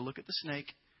to tell them to look at the snake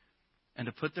and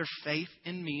to put their faith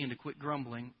in me and to quit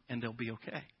grumbling, and they'll be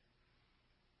okay.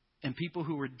 And people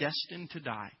who were destined to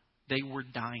die, they were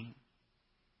dying,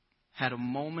 had a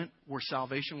moment where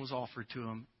salvation was offered to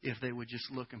them if they would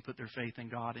just look and put their faith in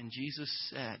God. And Jesus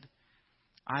said,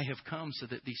 I have come so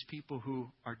that these people who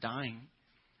are dying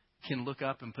can look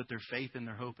up and put their faith and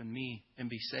their hope in me and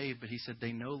be saved. But he said,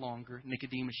 they no longer,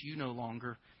 Nicodemus, you no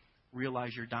longer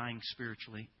realize you're dying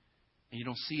spiritually and you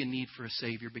don't see a need for a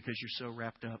Savior because you're so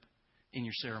wrapped up in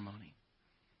your ceremony.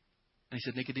 And he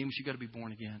said, Nicodemus, you got to be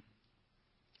born again.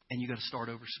 And you got to start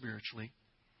over spiritually.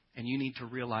 And you need to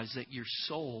realize that your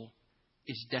soul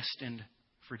is destined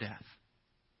for death.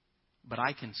 But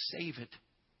I can save it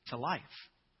to life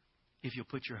if you'll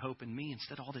put your hope in me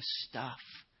instead of all this stuff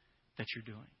that you're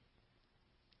doing.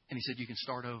 And he said, you can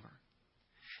start over.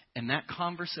 And that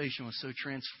conversation was so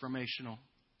transformational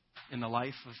in the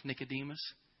life of Nicodemus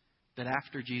that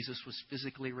after Jesus was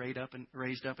physically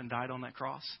raised up and died on that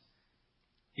cross,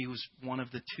 he was one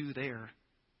of the two there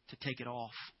to take it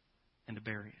off and to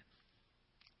bury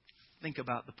it. Think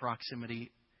about the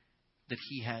proximity that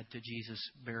he had to Jesus'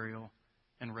 burial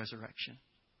and resurrection.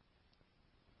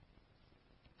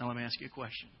 Now let me ask you a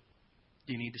question.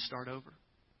 Do you need to start over?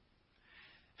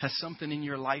 Has something in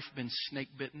your life been snake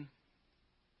bitten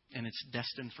and it's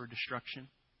destined for destruction?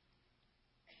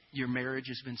 Your marriage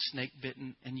has been snake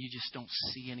bitten and you just don't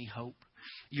see any hope.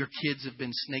 Your kids have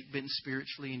been snake bitten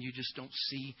spiritually and you just don't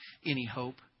see any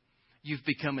hope. You've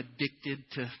become addicted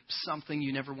to something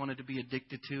you never wanted to be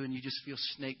addicted to and you just feel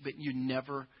snake bitten. You're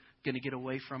never going to get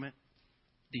away from it.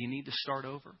 Do you need to start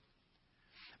over?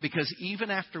 Because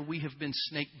even after we have been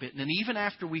snake bitten, and even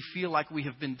after we feel like we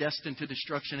have been destined to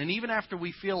destruction, and even after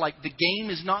we feel like the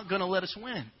game is not going to let us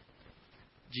win,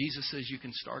 Jesus says you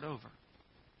can start over.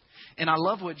 And I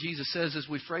love what Jesus says as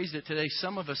we phrased it today.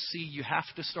 Some of us see you have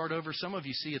to start over. Some of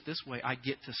you see it this way. I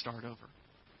get to start over.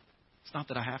 It's not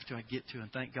that I have to, I get to.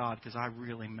 And thank God, because I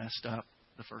really messed up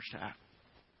the first half.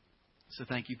 So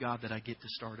thank you, God, that I get to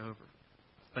start over.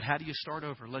 But how do you start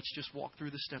over? Let's just walk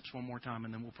through the steps one more time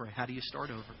and then we'll pray. How do you start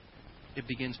over? It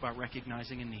begins by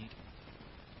recognizing a need.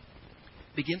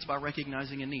 It begins by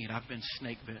recognizing a need. I've been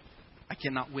snake bit. I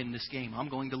cannot win this game. I'm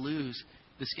going to lose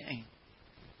this game.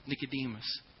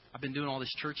 Nicodemus, I've been doing all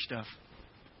this church stuff,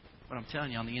 but I'm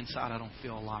telling you, on the inside, I don't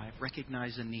feel alive.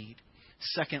 Recognize a need.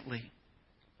 Secondly,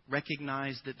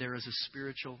 recognize that there is a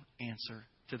spiritual answer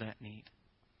to that need.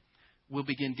 We'll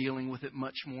begin dealing with it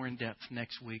much more in depth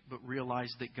next week, but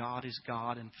realize that God is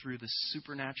God, and through the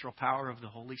supernatural power of the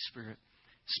Holy Spirit,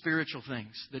 spiritual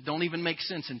things that don't even make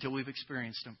sense until we've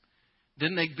experienced them.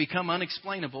 Then they become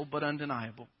unexplainable but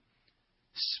undeniable.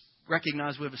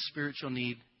 Recognize we have a spiritual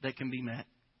need that can be met.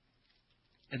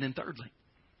 And then thirdly,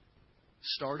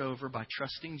 start over by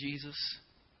trusting Jesus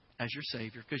as your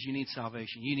Savior, because you need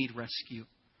salvation. You need rescue.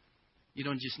 You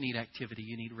don't just need activity.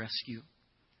 You need rescue.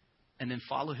 And then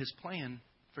follow His plan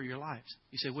for your lives.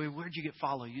 You say, well, where'd you get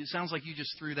follow? It sounds like you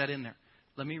just threw that in there.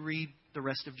 Let me read the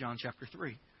rest of John chapter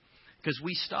 3. Because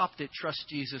we stopped at trust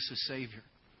Jesus as Savior.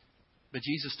 But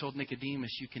Jesus told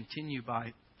Nicodemus, you continue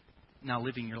by now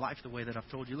living your life the way that I've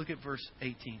told you. Look at verse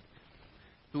 18.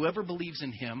 Whoever believes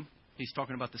in Him, He's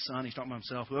talking about the Son, He's talking about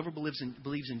Himself. Whoever believes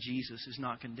in Jesus is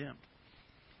not condemned.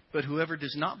 But whoever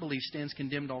does not believe stands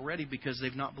condemned already, because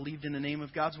they've not believed in the name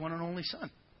of God's one and only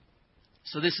Son.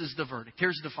 So this is the verdict.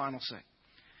 Here's the final say.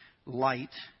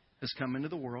 Light has come into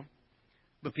the world,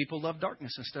 but people love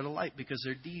darkness instead of light because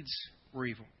their deeds were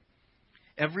evil.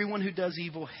 Everyone who does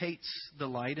evil hates the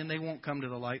light, and they won't come to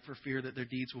the light for fear that their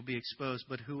deeds will be exposed.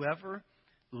 But whoever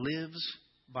lives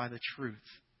by the truth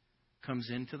comes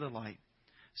into the light,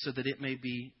 so that it may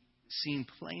be seen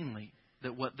plainly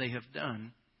that what they have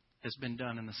done has been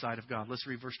done in the sight of God. Let's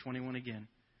read verse 21 again.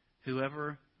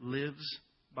 Whoever lives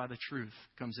by the truth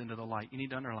comes into the light. You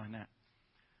need to underline that.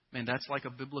 Man, that's like a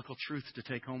biblical truth to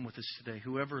take home with us today.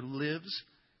 Whoever lives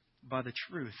by the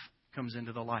truth comes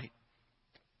into the light.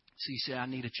 So you say, I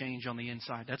need a change on the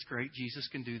inside. That's great. Jesus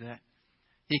can do that.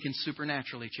 He can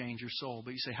supernaturally change your soul.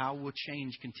 But you say, how will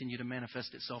change continue to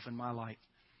manifest itself in my life?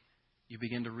 You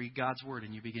begin to read God's Word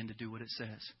and you begin to do what it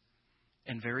says.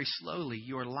 And very slowly,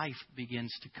 your life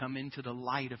begins to come into the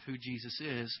light of who Jesus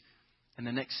is. And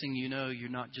the next thing you know, you're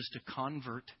not just a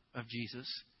convert of Jesus,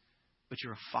 but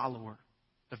you're a follower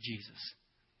of Jesus.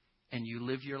 And you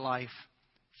live your life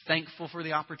thankful for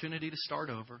the opportunity to start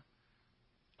over,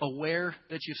 aware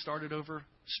that you've started over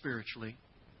spiritually,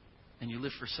 and you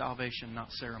live for salvation,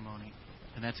 not ceremony.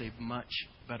 And that's a much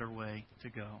better way to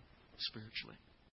go spiritually.